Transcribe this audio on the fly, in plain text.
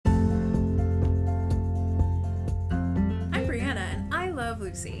Love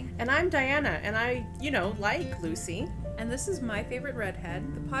Lucy. And I'm Diana, and I, like Lucy. And this is My Favorite Redhead,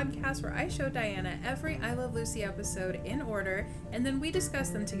 the podcast where I show Diana every I Love Lucy episode in order, and then we discuss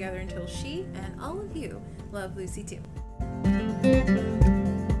them together until she and all of you love Lucy too.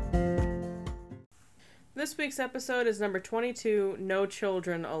 This week's episode is number 22, No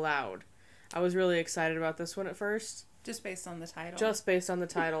Children Allowed. I was really excited about this one at first. Just based on the title. Just based on the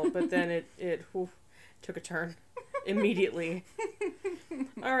title, but then it took a turn immediately.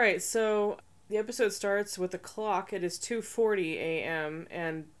 Alright, so the episode starts with a clock. It is 2:40 a.m.,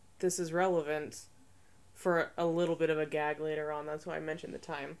 and this is relevant for a little bit of a gag later on. That's why I mentioned the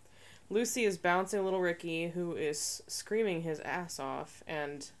time. Lucy is bouncing little Ricky, who is screaming his ass off,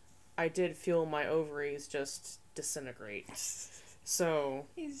 and I did feel my ovaries just disintegrate. So...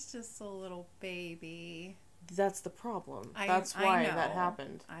 He's just a little baby. That's the problem. That's why that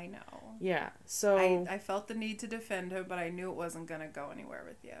happened. I know. Yeah, so... I felt the need to defend him, but I knew it wasn't going to go anywhere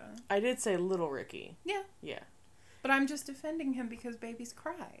with you. I did say little Ricky. Yeah. Yeah. But I'm just defending him because babies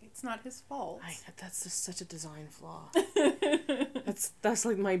cry. It's not his fault. That's just such a design flaw. That's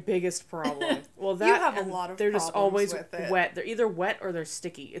like my biggest problem. Well, that you have a lot of they're just always with it. wet. They're either wet or they're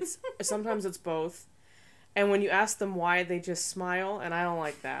sticky. Sometimes it's both. And when you ask them why, they just smile, and I don't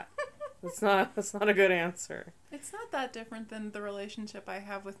like that. That's not a good answer. It's not that different than the relationship I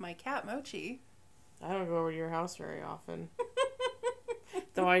have with my cat, Mochi. I don't go over to your house very often.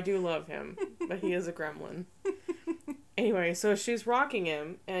 Though I do love him, but he is a gremlin. Anyway, so she's rocking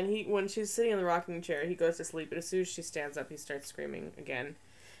him, and when she's sitting in the rocking chair, he goes to sleep, but as soon as she stands up, he starts screaming again.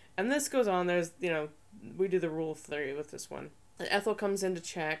 And this goes on. There's, we do the rule of 3 with this one. And Ethel comes in to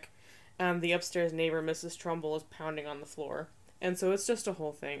check, and the upstairs neighbor, Mrs. Trumbull, is pounding on the floor. And so it's just a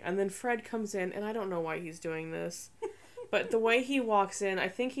whole thing. And then Fred comes in, and I don't know why he's doing this. But the way he walks in, I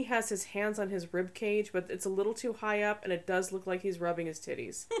think he has his hands on his rib cage, but it's a little too high up, and it does look like he's rubbing his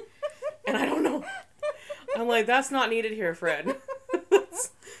titties. And I don't know. I'm like, that's not needed here, Fred.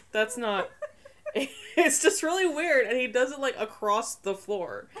 That's not... It's just really weird, and he does it, across the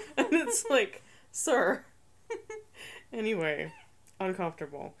floor. And it's like, sir. Anyway,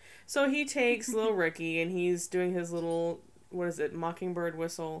 uncomfortable. So he takes little Ricky, and he's doing his little... What is it? Mockingbird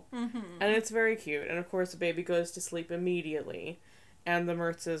whistle. Mm-hmm. And it's very cute. And of course the baby goes to sleep immediately. And the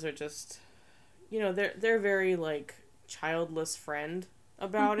Mertzes are just, they're very, childless friend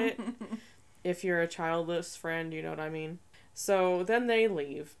about it. If you're a childless friend, you know what I mean? So then they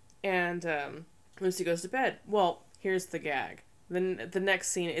leave. And Lucy goes to bed. Well, here's the gag. Then the next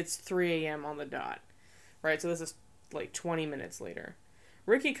scene, it's 3 a.m. on the dot. Right? So this is 20 minutes later.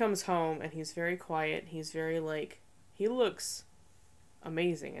 Ricky comes home and he's very quiet. He's very he looks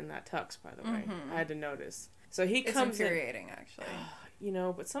amazing in that tux, by the way. I had to notice. So he comes in. It's infuriating, actually.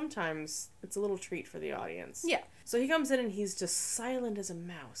 But sometimes it's a little treat for the audience. Yeah. So he comes in and he's just silent as a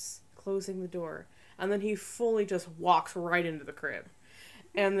mouse, closing the door. And then he fully just walks right into the crib.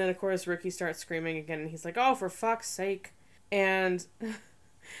 And then, of course, Ricky starts screaming again, and he's like, oh, for fuck's sake. And...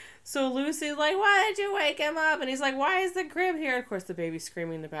 So Lucy's like, why did you wake him up? And he's like, why is the crib here? And of course, the baby's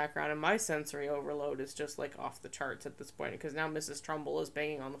screaming in the background. And my sensory overload is just, off the charts at this point. Because now Mrs. Trumbull is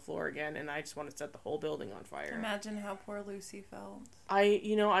banging on the floor again. And I just want to set the whole building on fire. Imagine how poor Lucy felt.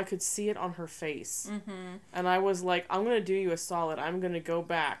 I could see it on her face. Mm-hmm. And I was like, I'm going to do you a solid. I'm going to go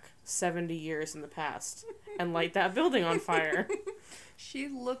back 70 years in the past and light that building on fire. She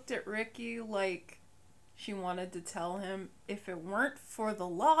looked at Ricky like... She wanted to tell him, if it weren't for the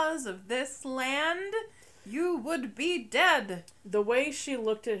laws of this land, you would be dead. The way she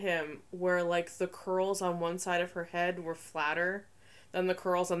looked at him, where, the curls on one side of her head were flatter than the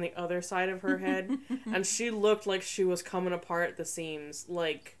curls on the other side of her head, and she looked like she was coming apart at the seams,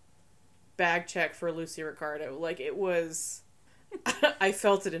 bag check for Lucy Ricardo. It was... I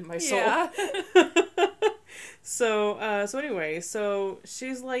felt it in my soul. Yeah. So anyway, so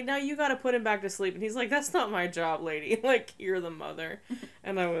she's like, now you gotta put him back to sleep. And he's like, that's not my job, lady. You're the mother.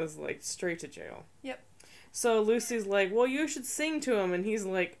 And I was straight to jail. Yep. So Lucy's like, well, you should sing to him. And he's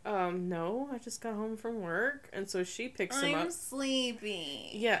like, no, I just got home from work. And so she picks him up. I'm sleepy.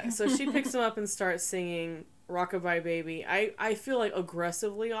 Yeah, so she picks him up and starts singing Rockabye Baby. I feel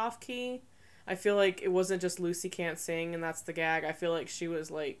aggressively off-key. I feel it wasn't just Lucy can't sing and that's the gag. I feel she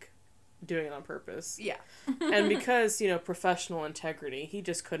was doing it on purpose. Yeah. And because, professional integrity, he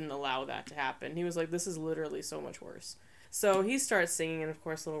just couldn't allow that to happen. He was like, this is literally so much worse. So he starts singing, and of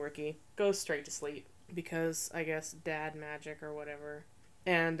course little Ricky goes straight to sleep because, I guess, dad magic or whatever.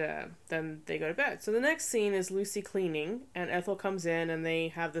 And then they go to bed. So the next scene is Lucy cleaning, and Ethel comes in, and they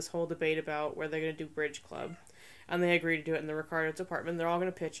have this whole debate about where they're going to do bridge club. And they agree to do it in the Ricardo's apartment. They're all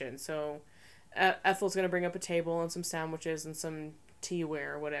going to pitch in. So Ethel's going to bring up a table and some sandwiches and some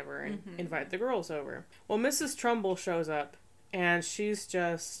teaware or whatever and invite the girls over. Well, Mrs. Trumbull shows up, and she's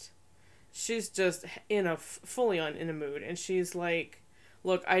just in a fully in a mood, and she's like,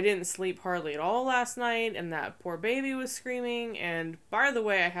 look, I didn't sleep hardly at all last night, and that poor baby was screaming, and by the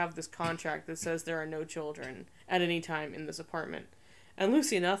way, I have this contract that says there are no children at any time in this apartment. And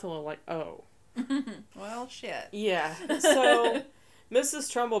Lucy and Ethel are like, oh. Well, shit. Yeah. So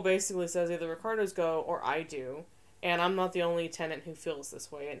Mrs. Trumbull basically says either Ricardo's go or I do, and I'm not the only tenant who feels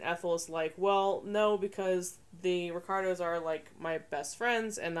this way. And Ethel is like, well, no, because the Ricardos are like my best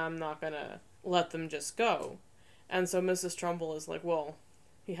friends, and I'm not gonna let them just go. And so Mrs. Trumbull is like, well,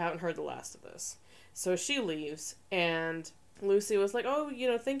 you haven't heard the last of this. So she leaves, and Lucy was like, oh,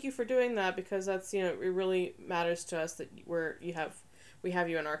 thank you for doing that, because that's, it really matters to us that we have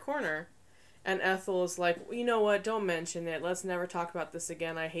you in our corner. And Ethel is like, you know what, don't mention it. Let's never talk about this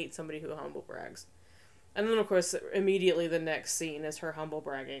again. I hate somebody who humble brags. And then, of course, immediately the next scene is her humble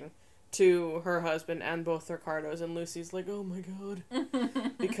bragging to her husband and both Ricardos, and Lucy's like, oh my god.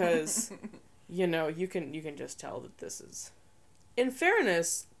 Because, you can just tell that this is... In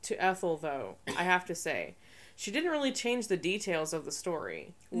fairness to Ethel, though, I have to say, she didn't really change the details of the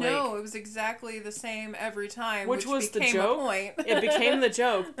story. No, it was exactly the same every time, which was became the joke. A point. It became the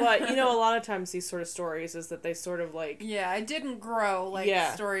joke, but a lot of times these sort of stories is that they sort of like... Yeah, it didn't grow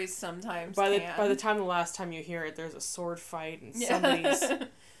like stories sometimes by the time the last time you hear it, there's a sword fight and somebody's...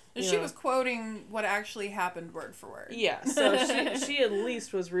 She was quoting what actually happened word for word. Yeah, so she at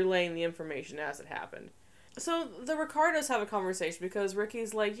least was relaying the information as it happened. So the Ricardos have a conversation because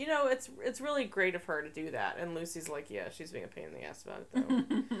Ricky's like, it's really great of her to do that. And Lucy's like, yeah, she's being a pain in the ass about it,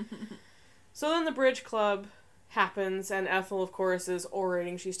 though. So then the bridge club happens, and Ethel, of course, is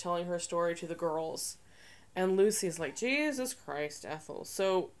orating. She's telling her story to the girls. And Lucy's like, Jesus Christ, Ethel.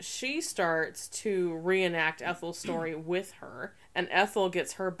 So she starts to reenact Ethel's story with her. And Ethel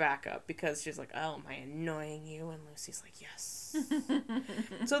gets her back up because she's like, oh, am I annoying you? And Lucy's like, yes.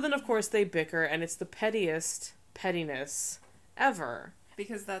 So then, of course, they bicker, and it's the pettiest pettiness ever.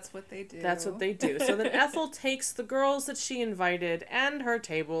 Because that's what they do. That's what they do. So then Ethel takes the girls that she invited, and her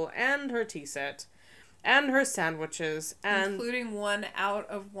table, and her tea set, and her sandwiches, and... including one out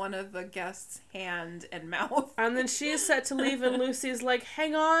of one of the guests' hand and mouth. And then she is set to leave, and Lucy's like,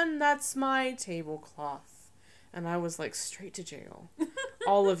 hang on, that's my tablecloth. And I was like, straight to jail.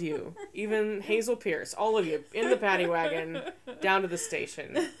 All of you. Even Hazel Pierce. All of you. In the paddy wagon. Down to the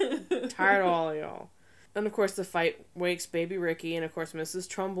station. Tired of all of y'all. And of course the fight wakes baby Ricky. And of course Mrs.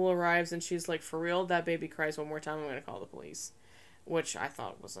 Trumbull arrives. And she's like, for real? That baby cries one more time. I'm going to call the police. Which I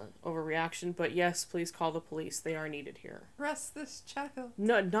thought was an overreaction. But yes, please call the police. They are needed here. Arrest this child.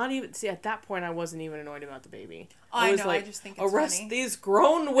 No, not even... See, at that point I wasn't even annoyed about the baby. I was know, like, I just think it's arrest funny. These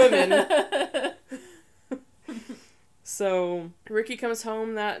grown women. So Ricky comes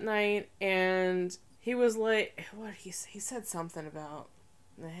home that night, and he was like, what he said something about,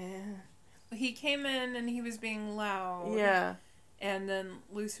 He came in and he was being loud. Yeah. And then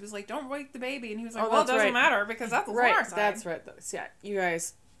Lucy was like, don't wake the baby. And he was like, Oh, well, it that's doesn't right. matter because that's the Right, our side. that's right. Yeah, you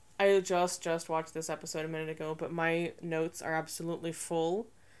guys, I just watched this episode a minute ago, but my notes are absolutely full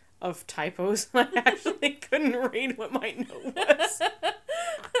of typos. I actually couldn't read what my note was.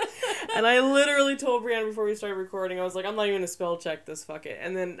 And I literally told Brianna before we started recording, I was like, I'm not even going to spell check this, fuck it.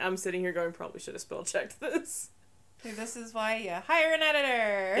 And then I'm sitting here going, probably should have spell checked this. Hey, this is why you hire an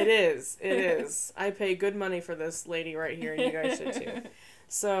editor. It is. I pay good money for this lady right here, and you guys should too.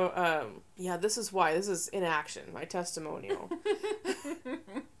 So, yeah, this is why. This is in action, my testimonial.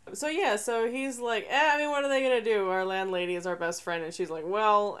 So he's like, what are they going to do? Our landlady is our best friend. And she's like,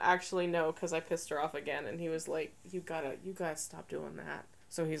 well, actually, no, because I pissed her off again. And he was like, you gotta stop doing that.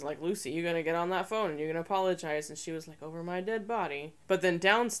 So he's like, Lucy, you're going to get on that phone and you're going to apologize. And she was like, over my dead body. But then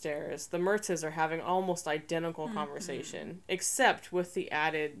downstairs, the Mertzes are having almost identical conversation, except with the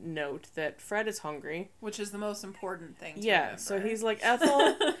added note that Fred is hungry. Which is the most important thing to Yeah, remember. so he's like,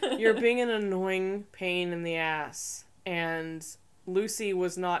 Ethel, you're being an annoying pain in the ass. And Lucy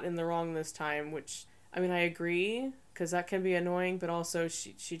was not in the wrong this time, which, I agree, because that can be annoying, but also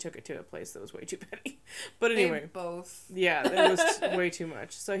she took it to a place that was way too petty. But anyway. They both. Yeah, it was way too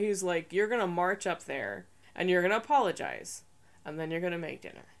much. So he's like, you're going to march up there, and you're going to apologize, and then you're going to make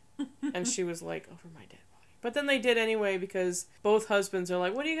dinner. And she was like, over my dead body. But then they did anyway, because both husbands are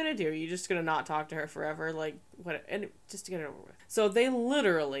like, what are you going to do? You're just going to not talk to her forever? Like, what? And just to get it over with. So they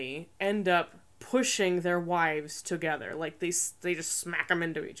literally end up pushing their wives together. Like, they just smack them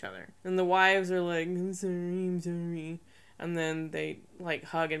into each other. And the wives are like, I'm sorry. And then they, like,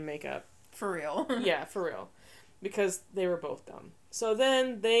 hug and make up. For real. Yeah, for real. Because they were both dumb. So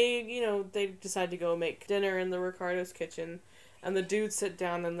then they decide to go make dinner in the Ricardo's kitchen. And the dudes sit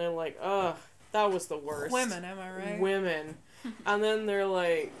down and they're like, ugh, that was the worst. Women, am I right? Women. And then they're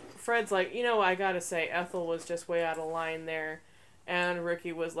like, Fred's like, you know, I gotta say, Ethel was just way out of line there. And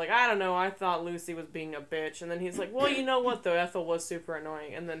Ricky was like, I don't know, I thought Lucy was being a bitch. And then he's like, well, you know what, though, Ethel was super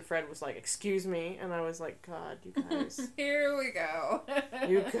annoying. And then Fred was like, excuse me. And I was like, God, you guys. Here we go.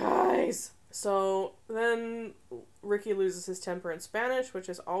 You guys. So then Ricky loses his temper in Spanish, which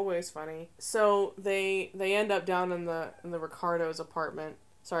is always funny. So they end up down in the Ricardo's apartment.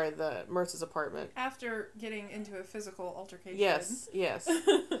 Sorry, the Merce's apartment. After getting into a physical altercation. Yes.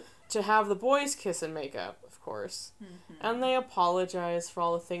 To have the boys kiss and make up, of course. Mm-hmm. And they apologize for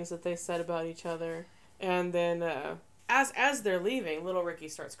all the things that they said about each other. And then, as they're leaving, little Ricky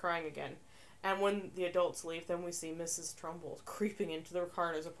starts crying again. And when the adults leave, then we see Mrs. Trumbull creeping into the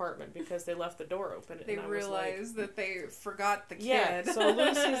Ricardo's apartment because they left the door open. They realize that they forgot the kid. Yeah, so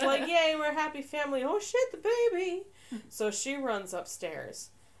Lucy's like, yay, we're a happy family. Oh, shit, the baby. So she runs upstairs,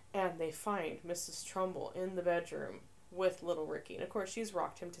 and they find Mrs. Trumbull in the bedroom with little Ricky. And, of course, she's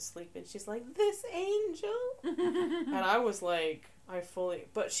rocked him to sleep, and she's like, this angel. And I was like,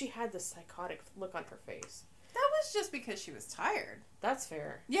 but she had this psychotic look on her face. That was just because she was tired. That's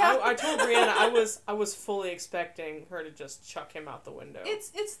fair. Yeah. I told Brianna I was fully expecting her to just chuck him out the window.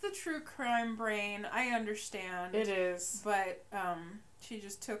 It's the true crime brain. I understand. It is. But she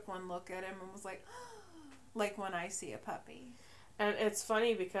just took one look at him and was like, like when I see a puppy. And it's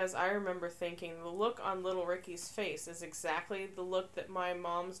funny because I remember thinking the look on little Ricky's face is exactly the look that my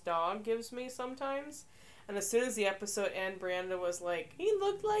mom's dog gives me sometimes. And as soon as the episode ended, Brianna was like, he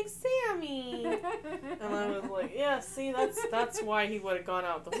looked like Sammy. And I was like, yeah, see, that's why he would have gone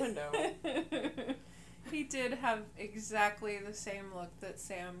out the window. He did have exactly the same look that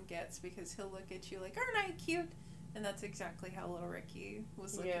Sam gets because he'll look at you like, aren't I cute? And that's exactly how little Ricky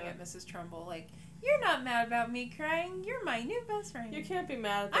was looking at Mrs. Trumbull. Like, you're not mad about me crying. You're my new best friend. You can't be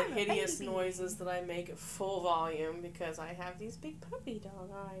mad at the I'm a hideous baby. noises that I make at full volume because I have these big puppy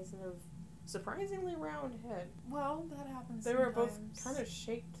dog eyes and a surprisingly round head. Well, that happens They were both kind of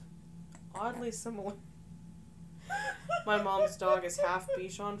shaped oddly similar. My mom's dog is half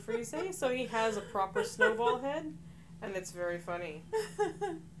Bichon Frise, so he has a proper snowball head, and it's very funny.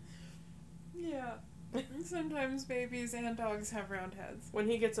 Yeah. Sometimes babies and dogs have round heads. When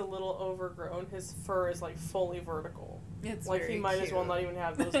he gets a little overgrown, his fur is like fully vertical. It's like very he might cute. as well not even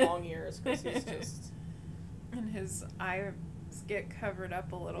have those long ears because he's just. And his eyes get covered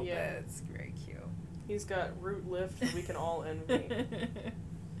up a little bit. It's very cute. He's got root lift that we can all envy.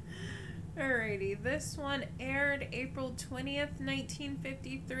 Alrighty, this one aired April 20th,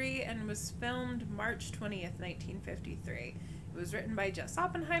 1953 and was filmed March 20th, 1953. It was written by Jess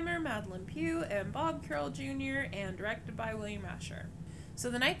Oppenheimer, Madeline Pugh, and Bob Carroll Jr., and directed by William Asher. So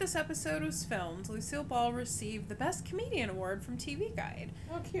the night this episode was filmed, Lucille Ball received the Best Comedian Award from TV Guide.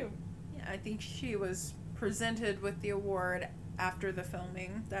 Oh, cute. Yeah, I think she was presented with the award after the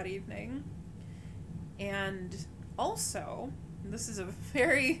filming that evening. And also, this is a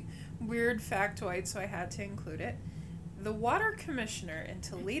very weird factoid, so I had to include it. The water commissioner in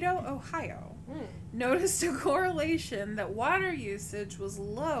Toledo, Ohio, noticed a correlation that water usage was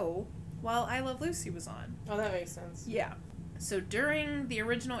low while I Love Lucy was on. Oh, that makes sense. Yeah. So during the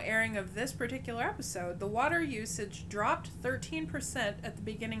original airing of this particular episode, the water usage dropped 13% at the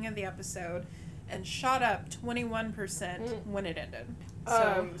beginning of the episode and shot up 21% when it ended.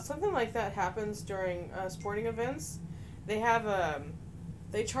 So, something like that happens during sporting events. They have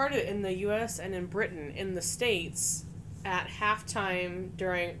they chart it in the U.S. and in Britain. In the States, at halftime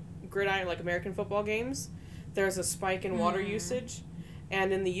during gridiron, like American football games, there's a spike in water usage.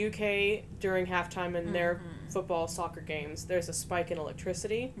 And in the UK, during halftime in their football, soccer games, there's a spike in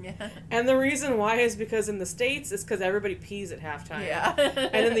electricity. yeah. And the reason why is because in the States, it's because everybody pees at halftime. Yeah.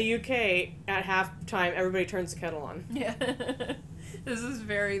 And in the UK, at halftime, everybody turns the kettle on. Yeah. This is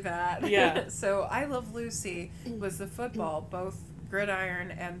very that. Yeah. So I Love Lucy was the football, both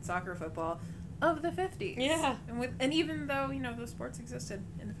gridiron and soccer football, of the 50s. Yeah. And even though, the sports existed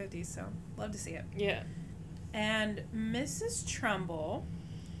in the 50s, so love to see it. Yeah. And Mrs. Trumbull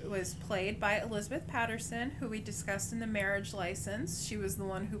was played by Elizabeth Patterson, who we discussed in the Marriage License. She was the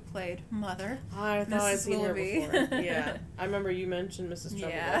one who played Mother. I thought I'd Mrs. seen her Willoughby. before. Yeah. I remember you mentioned Mrs. Trumbull.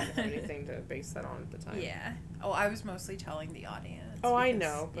 Yeah. I didn't have anything to base that on at the time. Yeah. Oh, I was mostly telling the audience. Oh, I because,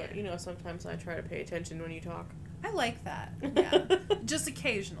 know, but, sometimes I try to pay attention when you talk. I like that. Yeah. Just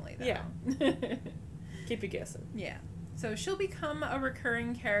occasionally, though. Yeah. Keep you guessing. Yeah. So she'll become a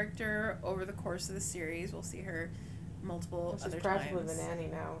recurring character over the course of the series. We'll see her multiple She's other practically times. the nanny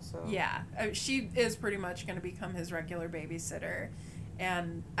now, so. Yeah. She is pretty much going to become his regular babysitter.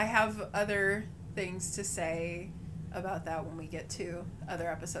 And I have other things to say about that when we get to other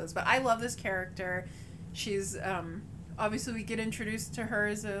episodes. But I love this character. She's, obviously we get introduced to her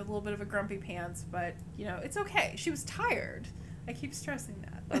as a little bit of a grumpy pants, but, you know, it's okay. She was tired. I keep stressing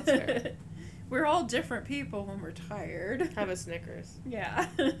that. That's fair. We're all different people when we're tired. Have a Snickers. Yeah.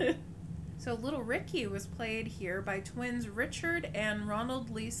 So Little Ricky was played here by twins Richard and Ronald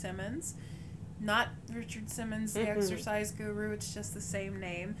Lee Simmons. Not Richard Simmons, the exercise guru. It's just the same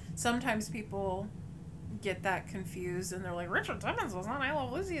name. Sometimes people get that confused and they're like, Richard Simmons was on I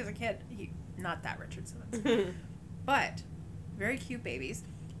Love Lucy as a kid. Not that Richard Simmons. But very cute babies.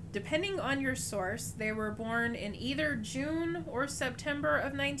 Depending on your source, they were born in either June or September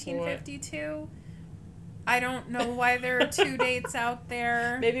of 1952. What? I don't know why there are two dates out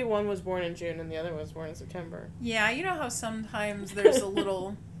there. Maybe one was born in June and the other was born in September. Yeah, you know how sometimes there's a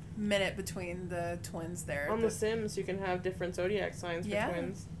little minute between the twins there. On The Sims, you can have different zodiac signs for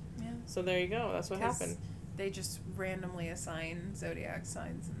twins. Yeah. So there you go. That's what happened. They just randomly assign zodiac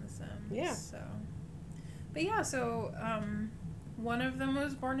signs in The Sims. Yeah. So, but yeah, so one of them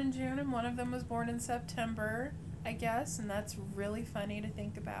was born in June and one of them was born in September, I guess, and that's really funny to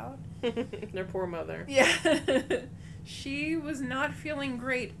think about. Their poor mother. Yeah. She was not feeling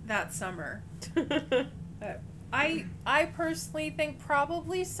great that summer. I personally think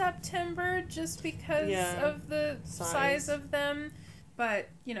probably September just because of the size of them. But,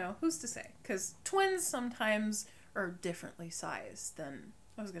 you know, who's to say? Because twins sometimes are differently sized than,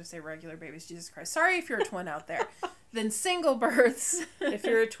 I was going to say regular babies, Jesus Christ. Sorry if you're a twin out there. Than single births. If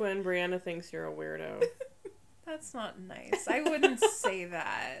you're a twin, Brianna thinks you're a weirdo. That's not nice. I wouldn't say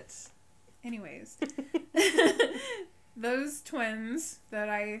that. Anyways. Those twins that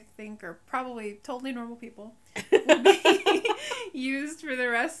I think are probably totally normal people will be used for the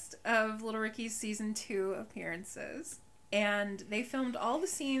rest of Little Ricky's season 2 appearances. And they filmed all the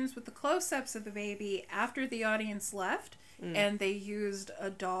scenes with the close-ups of the baby after the audience left. And they used a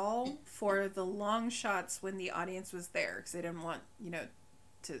doll for the long shots when the audience was there. Because they didn't want, you know,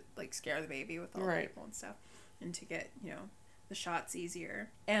 to, like, scare the baby with all the people and stuff. And to get, you know, the shots easier.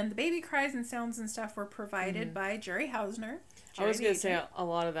 And the baby cries and sounds and stuff were provided by Jerry Hausner. I was going to say a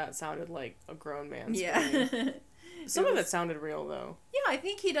lot of that sounded like a grown man's screaming. Some of it sounded real, though. Yeah, I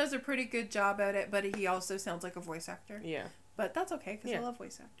think he does a pretty good job at it, but he also sounds like a voice actor. Yeah. But that's okay, because I love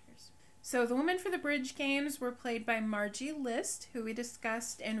voice actors. So the women for the bridge games were played by Margie List, who we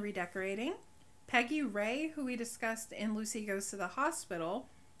discussed in Redecorating, Peggy Ray, who we discussed in Lucy Goes to the Hospital,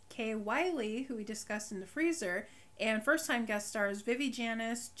 Kay Wiley, who we discussed in The Freezer, and first-time guest stars Vivi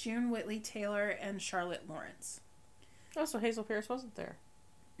Janice, June Whitley Taylor, and Charlotte Lawrence. Oh, so Hazel Pierce wasn't there?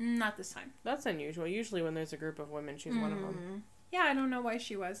 Not this time. That's unusual. Usually when there's a group of women, she's one of them. Yeah, I don't know why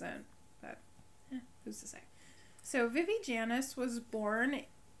she wasn't, but who's to say? So Vivi Janice was born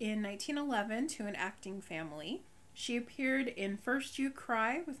in 1911 to an acting family. She appeared in First You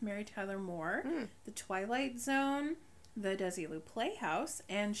Cry with Mary Tyler Moore, The Twilight Zone, The Desilu Playhouse,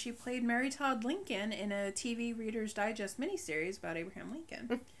 and she played Mary Todd Lincoln in a TV Reader's Digest miniseries about Abraham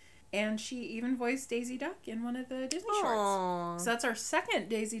Lincoln. And she even voiced Daisy Duck in one of the Disney shorts. So that's our second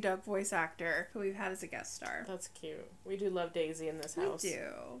Daisy Duck voice actor who we've had as a guest star. That's cute. We do love Daisy in this house. We do.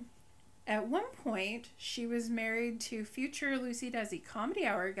 At one point, she was married to future Lucy Desi Comedy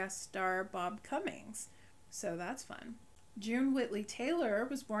Hour guest star Bob Cummings. So that's fun. June Whitley Taylor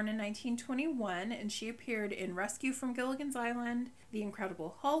was born in 1921, and she appeared in Rescue from Gilligan's Island, The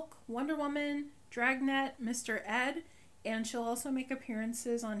Incredible Hulk, Wonder Woman, Dragnet, Mr. Ed, and she'll also make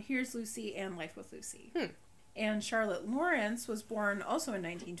appearances on Here's Lucy and Life with Lucy. And Charlotte Lawrence was born also in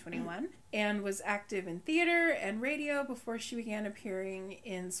 1921 and was active in theater and radio before she began appearing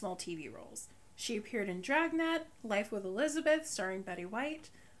in small TV roles. She appeared in Dragnet, Life with Elizabeth, starring Betty White,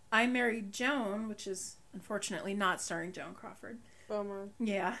 I Married Joan, which is unfortunately not starring Joan Crawford. Bummer.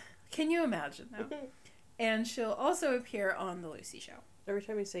 Yeah. Can you imagine, though? And she'll also appear on The Lucy Show. Every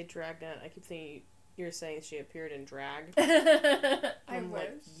time you say Dragnet, I keep thinking you're saying she appeared in drag. I'm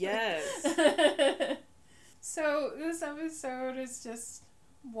like, yes. So this episode is just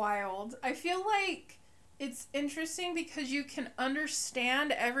wild. I feel like it's interesting because you can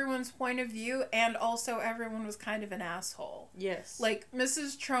understand everyone's point of view and also everyone was kind of an asshole. Yes. Like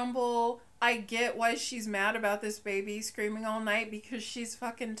Mrs. Trumbull, I get why she's mad about this baby screaming all night because she's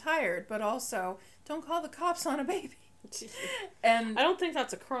fucking tired, but also don't call the cops on a baby. And I don't think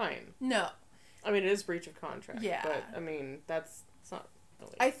that's a crime. No. I mean, it is breach of contract. Yeah. But, I mean, it's not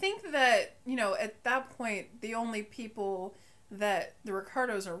really. I think that, you know, at that point, the only people that the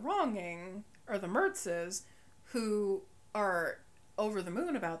Ricardos are wronging are the Mertzes, who are over the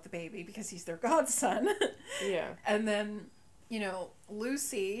moon about the baby because he's their godson. Yeah. And then, you know,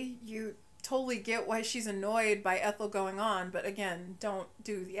 Lucy, you totally get why she's annoyed by Ethel going on, but again, don't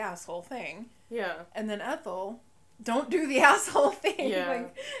do the asshole thing. Yeah. And then Ethel, don't do the asshole thing. Yeah.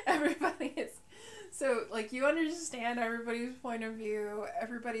 Like, everybody is... So, like, you understand everybody's point of view.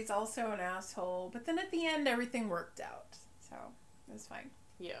 Everybody's also an asshole. But then at the end, everything worked out. So, it was fine.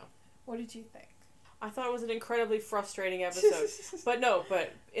 Yeah. What did you think? I thought it was an incredibly frustrating episode.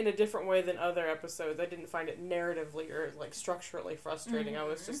 but in a different way than other episodes. I didn't find it narratively or, like, structurally frustrating. I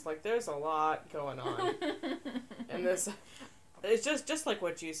was just like, there's a lot going on. And this... It's just like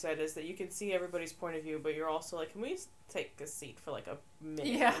what you said, is that you can see everybody's point of view, but you're also like, can we take a seat for like a minute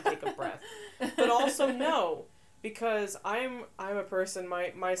and take a breath? But also no, because I'm a person,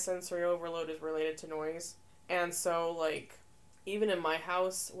 my sensory overload is related to noise. And so like, even in my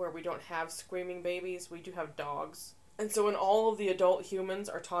house where we don't have screaming babies, we do have dogs. And so when all of the adult humans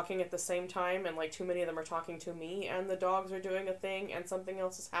are talking at the same time, and like too many of them are talking to me, and the dogs are doing a thing, and something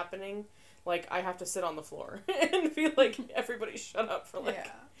else is happening, like, I have to sit on the floor and feel like everybody shut up for, like,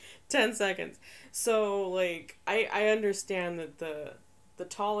 10 seconds. So, like, I understand that the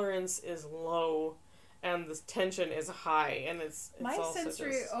tolerance is low and the tension is high, and it's my also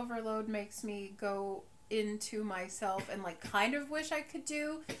sensory just... overload makes me go into myself and, like, kind of wish I could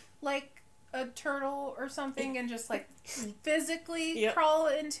do, like, a turtle or something and just, like, physically crawl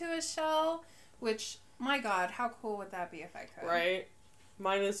into a shell, which, my God, how cool would that be if I could? Right?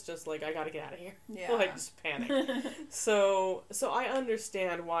 Mine is just like, I gotta get out of here. Yeah. Like, just panic. So I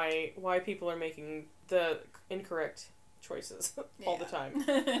understand why people are making the incorrect choices all the time.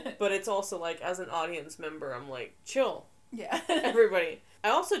 But it's also like, as an audience member, I'm like, chill. Yeah. Everybody. I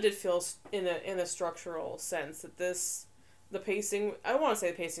also did feel in a structural sense that the pacing, I don't want to say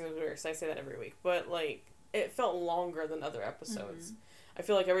the pacing was weird, because I say that every week, but like, it felt longer than other episodes. Mm-hmm. I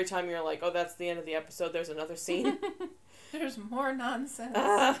feel like every time you're like, oh, that's the end of the episode, there's another scene. There's more nonsense.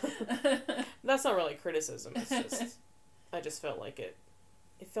 That's not really criticism. It's just, I just felt like it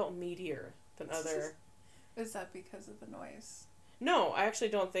felt meatier than other. Is that because of the noise? No, I actually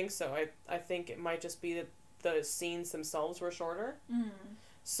don't think so. I think it might just be that the scenes themselves were shorter. Mm.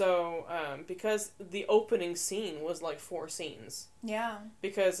 So, because the opening scene was like 4 scenes. Yeah.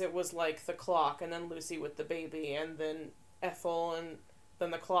 Because it was like the clock, and then Lucy with the baby, and then Ethel, and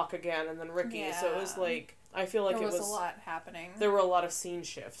then the clock again, and then Ricky. Yeah. So it was like, I feel like there was a lot happening. There were a lot of scene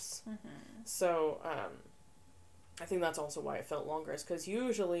shifts. Mm-hmm. So, I think that's also why it felt longer, is because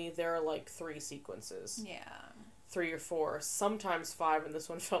usually there are like 3 sequences. Yeah. 3 or 4, sometimes 5, and this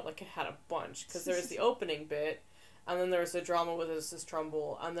one felt like it had a bunch, because there was the opening bit, and then there was the drama with Mrs.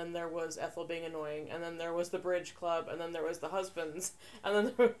 Trumbull, and then there was Ethel being annoying, and then there was the bridge club, and then there was the husbands, and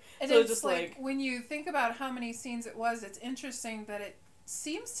then there and so it's just like, when you think about how many scenes it was, it's interesting that it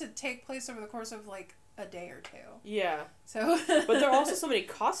seems to take place over the course of like a day or 2. Yeah. So but there are also so many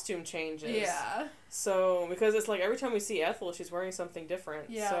costume changes. Yeah. So, because it's like every time we see Ethel, she's wearing something different.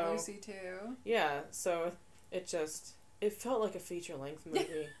 Yeah, so, Lucy too. Yeah, so it felt like a feature-length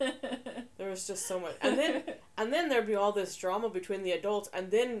movie. There was just so much. And then there'd be all this drama between the adults, and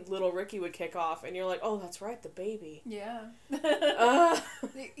then little Ricky would kick off, and you're like, oh, that's right, the baby. Yeah.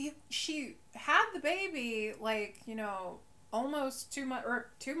 She had the baby, like, you know, almost 2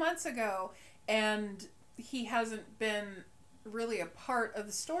 months ago, and he hasn't been really a part of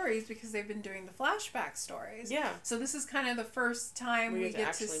the stories because they've been doing the flashback stories. Yeah. So this is kind of the first time we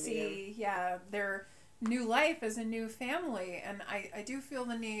get to see, their new life as a new family, and I do feel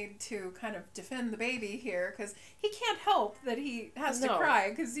the need to kind of defend the baby here, because he can't help that he has to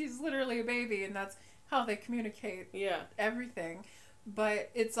cry, because he's literally a baby, and that's how they communicate everything. But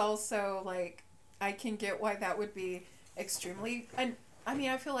it's also like, I can get why that would be extremely, and I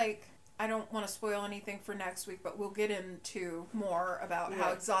mean, I feel like, I don't want to spoil anything for next week, but we'll get into more about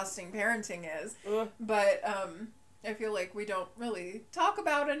how exhausting parenting is. But I feel like we don't really talk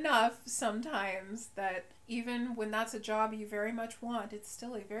about enough sometimes that even when that's a job you very much want, it's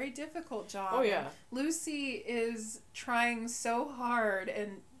still a very difficult job. Oh, yeah. And Lucy is trying so hard,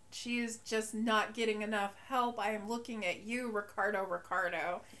 and she is just not getting enough help. I am looking at you,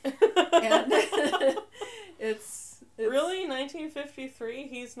 Ricardo. And it's really? 1953?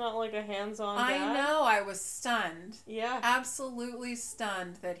 He's not like a hands-on dad? I know, I was stunned. Yeah. Absolutely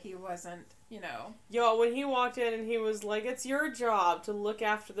stunned that he wasn't, you know. Yo, when he walked in and he was like, it's your job to look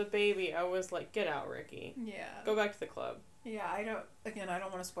after the baby, I was like, get out, Ricky. Yeah. Go back to the club. Yeah, I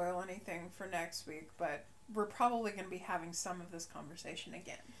don't want to spoil anything for next week, but we're probably going to be having some of this conversation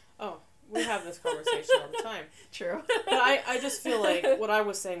again. Oh, we have this conversation all the time. True. But I just feel like what I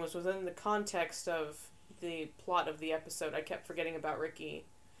was saying was within the context of the plot of the episode, I kept forgetting about Ricky,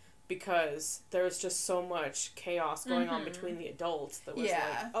 because there was just so much chaos going on between the adults that was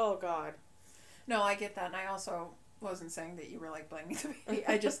like, oh god. No, I get that, and I also wasn't saying that you were like blaming the baby.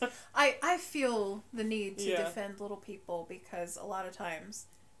 I just I feel the need to defend little people because a lot of times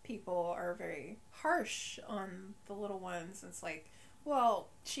people are very harsh on the little ones. It's like, well,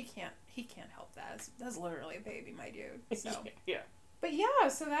 he can't help that. That's literally a baby, my dude. So yeah. But yeah,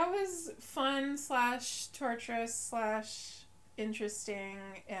 so that was fun / torturous / interesting,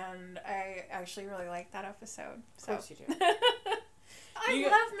 and I actually really liked that episode. Of course you do. I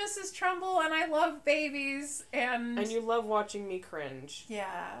love Mrs. Trumbull, and I love babies, and you love watching me cringe.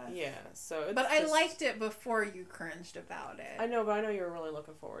 Yeah. Yeah, so it's But I liked it before you cringed about it. I know, but I know you were really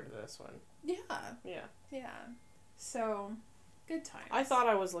looking forward to this one. Yeah. Yeah. Yeah. So, good times. I thought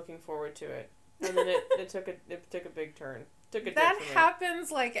I was looking forward to it, and then it took a big turn. That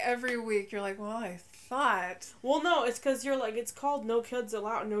happens like every week. You're like, well, I thought. Well, no, it's because you're like, it's called No Kids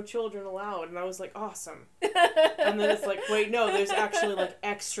Allowed, No Children Allowed, and I was like, awesome. And then it's like, wait, no, there's actually like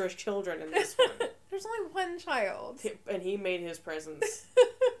extra children in this one. There's only one child. And he made his presence.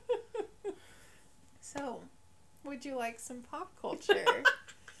 So, would you like some pop culture?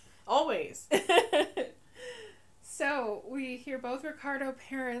 Always. So, we hear both Ricardo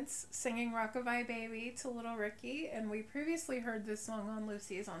parents singing Rockabye Baby to little Ricky, and we previously heard this song on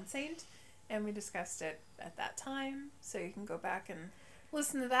Lucy is on Saint, and we discussed it at that time, so you can go back and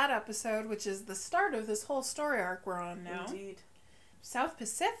listen to that episode, which is the start of this whole story arc we're on now. Indeed. South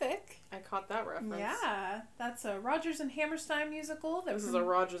Pacific. I caught that reference. Yeah, that's a Rodgers and Hammerstein musical. This is a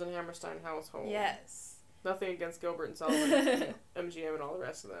Rodgers and Hammerstein household. Yes. Nothing against Gilbert and Sullivan, and MGM and all the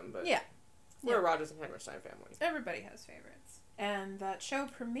rest of them, but... Yeah. We're a Rodgers and Hammerstein family. Everybody has favorites. And that show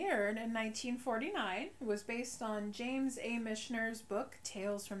premiered in 1949. It was based on James A. Michener's book,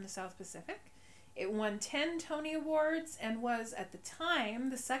 Tales from the South Pacific. It won 10 Tony Awards and was, at the time,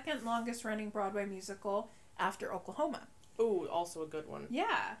 the second longest running Broadway musical after Oklahoma. Ooh, also a good one.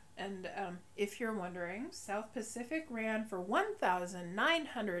 Yeah. And if you're wondering, South Pacific ran for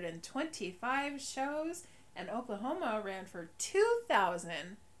 1,925 shows, and Oklahoma ran for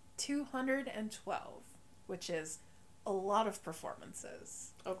 2,212, which is a lot of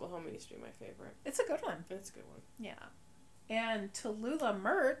performances. Oklahoma used to be my favorite. It's a good one. It's a good one. Yeah. And Tallulah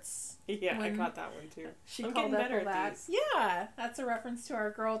Mertz. Yeah, I caught that one too. I'm getting better at that. Yeah, that's a reference to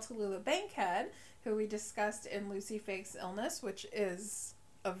our girl Tallulah Bankhead, who we discussed in Lucy Fake's Illness, which is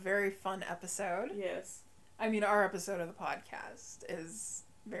a very fun episode. Yes. I mean, our episode of the podcast is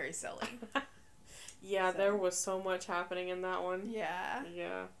very silly. Yeah, so. There was so much happening in that one. Yeah.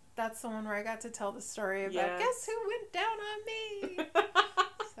 Yeah. That's the one where I got to tell the story about guess who went down on me.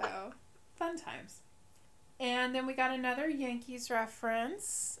 So, fun times. And then we got another Yankees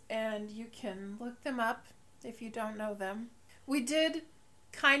reference, and you can look them up if you don't know them. We did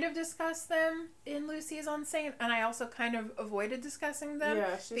kind of discuss them in Lucy's on Saint, and I also kind of avoided discussing them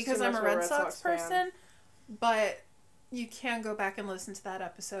because I'm a Red Sox person. Fan. But you can go back and listen to that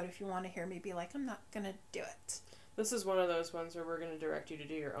episode if you want to hear me be like, I'm not going to do it. This is one of those ones where we're going to direct you to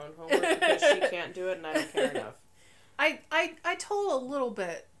do your own homework because she can't do it and I don't care enough. I told a little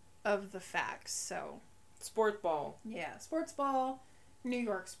bit of the facts, so... Sports ball. Yeah, sports ball, New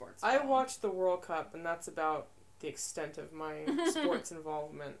York sports ball. I watched the World Cup, and that's about the extent of my sports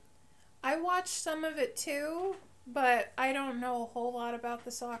involvement. I watched some of it too, but I don't know a whole lot about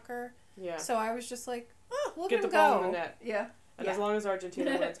the soccer. Yeah. So I was just like, oh, look get at the ball in the net. Yeah. And as long as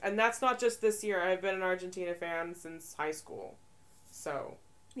Argentina wins. And that's not just this year. I've been an Argentina fan since high school. So.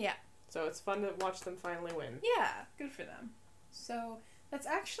 Yeah. So it's fun to watch them finally win. Yeah, good for them. So that's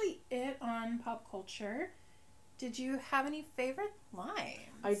actually it on pop culture. Did you have any favorite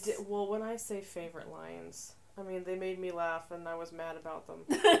lines? I did. Well, when I say favorite lines, I mean, they made me laugh and I was mad about them.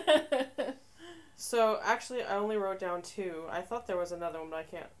 So, actually, I only wrote down 2. I thought there was another one, but I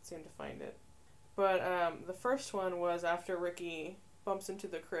can't seem to find it. But the first one was after Ricky bumps into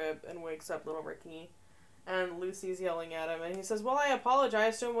the crib and wakes up little Ricky, and Lucy's yelling at him, and he says, well, I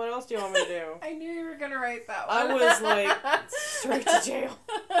apologize to him. What else do you want me to do? I knew you were going to write that one. I was like, straight to jail.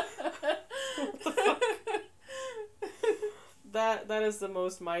 What the fuck? That is the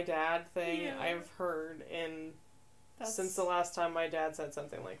most my dad thing I've heard since the last time my dad said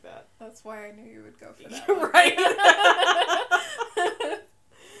something like that. That's why I knew you would go for that. Right.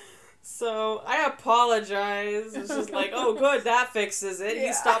 So, I apologize. It's just like, oh, good, that fixes it. Yeah.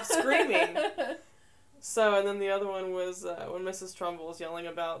 He stopped screaming. So, and then the other one was when Mrs. Trumbull's yelling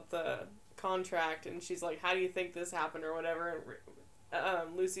about the contract, and she's like, how do you think this happened, or whatever,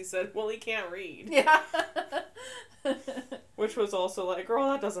 and Lucy said, well, he can't read. Yeah. Which was also like, girl,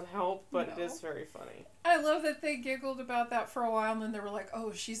 that doesn't help, but it is very funny. I love that they giggled about that for a while, and then they were like,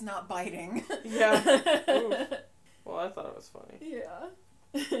 oh, she's not biting. Yeah. Ooh. Well, I thought it was funny. Yeah.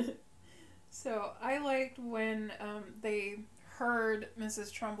 So I liked when they heard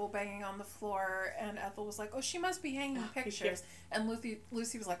Mrs. Trumbull banging on the floor, and Ethel was like, "Oh, she must be hanging pictures," and Lucy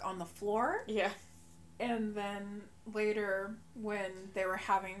was like, "On the floor?" Yeah. And then later, when they were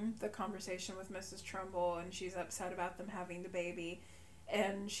having the conversation with Mrs. Trumbull, and she's upset about them having the baby,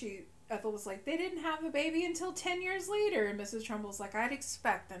 and Ethel was like, "They didn't have a baby until 10 years later," and Mrs. Trumbull's like, "I'd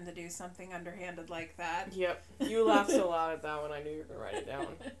expect them to do something underhanded like that." Yep. You laughed so loud at that one, I knew you were going to write it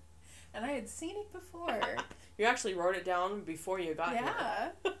down. And I had seen it before. You actually wrote it down before you got here.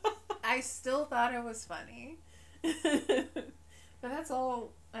 Yeah. I still thought it was funny. But that's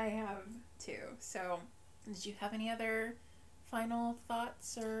all I have, too. So, did you have any other final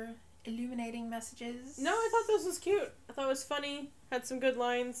thoughts or illuminating messages? No, I thought this was cute. I thought it was funny. Had some good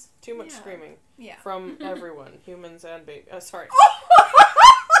lines. Too much screaming. Yeah. From everyone. Humans and baby. Sorry.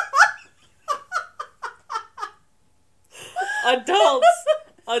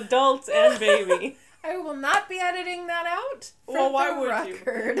 Adults and baby. I will not be editing that out. Well, why would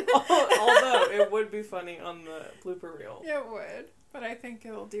record. You? Although it would be funny on the blooper reel. It would, but I think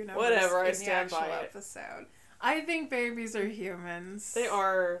it'll do numbers. Whatever, I in stand the actual by it. episode. I think babies are humans. They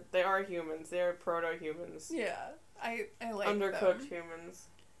are humans. They are proto-humans. Yeah, I like undercooked them. humans.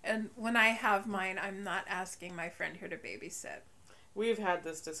 And when I have mine, I'm not asking my friend here to babysit. We've had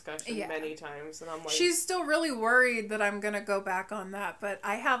this discussion many times, and I'm like... She's still really worried that I'm going to go back on that, but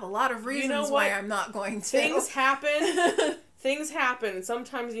I have a lot of reasons why I'm not going to. Things happen. Things happen.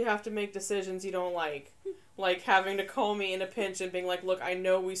 Sometimes you have to make decisions you don't like. Like having to call me in a pinch and being like, "Look, I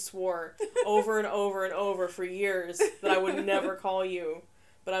know we swore over and over and over for years that I would never call you,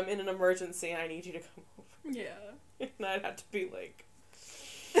 but I'm in an emergency and I need you to come over." Yeah. And I'd have to be like...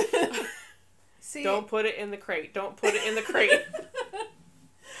 See, don't put it in the crate. Don't put it in the crate.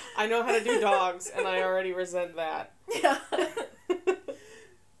 I know how to do dogs, and I already resent that. Yeah.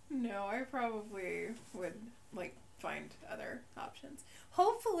 No, I probably would, find other options.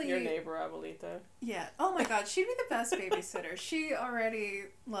 Hopefully... Your neighbor, Abuelita. Yeah. Oh my god, she'd be the best babysitter. She already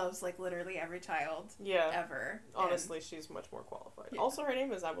loves, literally every child ever. Honestly, she's much more qualified. Yeah. Also, her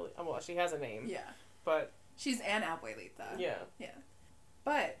name is Abuelita. Well, she has a name. Yeah. But... She's an Abuelita. Yeah. Yeah.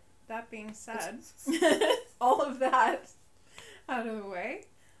 But... That being said, all of that out of the way,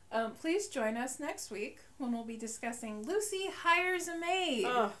 please join us next week when we'll be discussing Lucy Hires a Maid.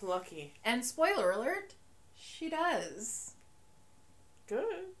 Oh, lucky. And spoiler alert, she does.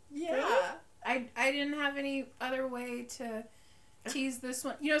 Good. Yeah. Good. I didn't have any other way to tease this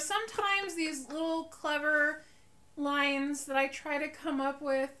one. You know, sometimes these little clever lines that I try to come up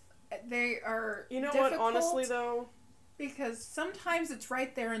with, they are difficult. What, honestly, though... Because sometimes it's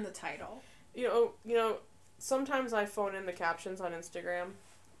right there in the title. You know, sometimes I phone in the captions on Instagram.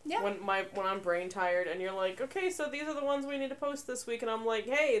 Yeah. When I'm brain tired and you're like, "Okay, so these are the ones we need to post this week," and I'm like,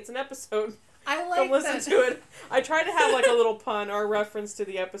 "Hey, it's an episode. I like Go listen to it." I try to have a little pun or reference to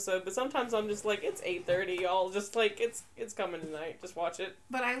the episode, but sometimes I'm just like, "It's 8:30, y'all. Just it's coming tonight. Just watch it."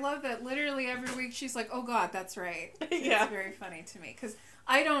 But I love that literally every week she's like, "Oh God, that's right." Yeah. It's very funny to me because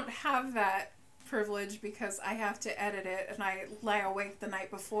I don't have that privilege because I have to edit it and I lie awake the night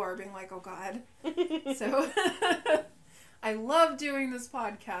before being like, "Oh God." So I love doing this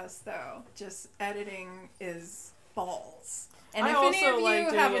podcast though. Just editing is balls. And if any of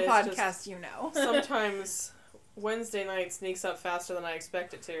you have a podcast, you know. Sometimes Wednesday night sneaks up faster than I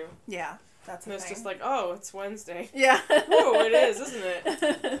expect it to. Yeah, that's and a it's thing. just like, oh, it's Wednesday. Yeah. Oh, it is, isn't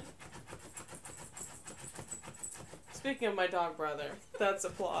it? Speaking of my dog brother, that's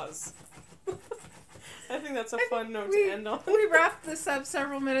applause. I think that's a fun note to end on. We wrapped this up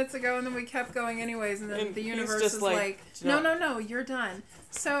several minutes ago, and then we kept going anyways, and then the universe is like, no, you're done.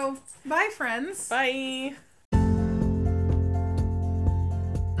 So, bye, friends. Bye.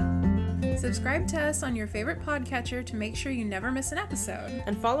 Subscribe to us on your favorite podcatcher to make sure you never miss an episode.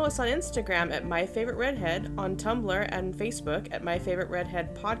 And follow us on Instagram at My Favorite Redhead, on Tumblr and Facebook at My Favorite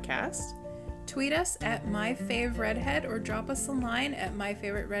Redhead Podcast. Tweet us at MyFaveRedhead or drop us a line at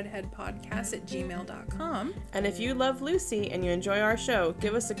myfavoriteredheadpodcast@gmail.com. And if you love Lucy and you enjoy our show,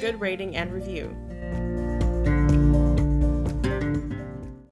 give us a good rating and review.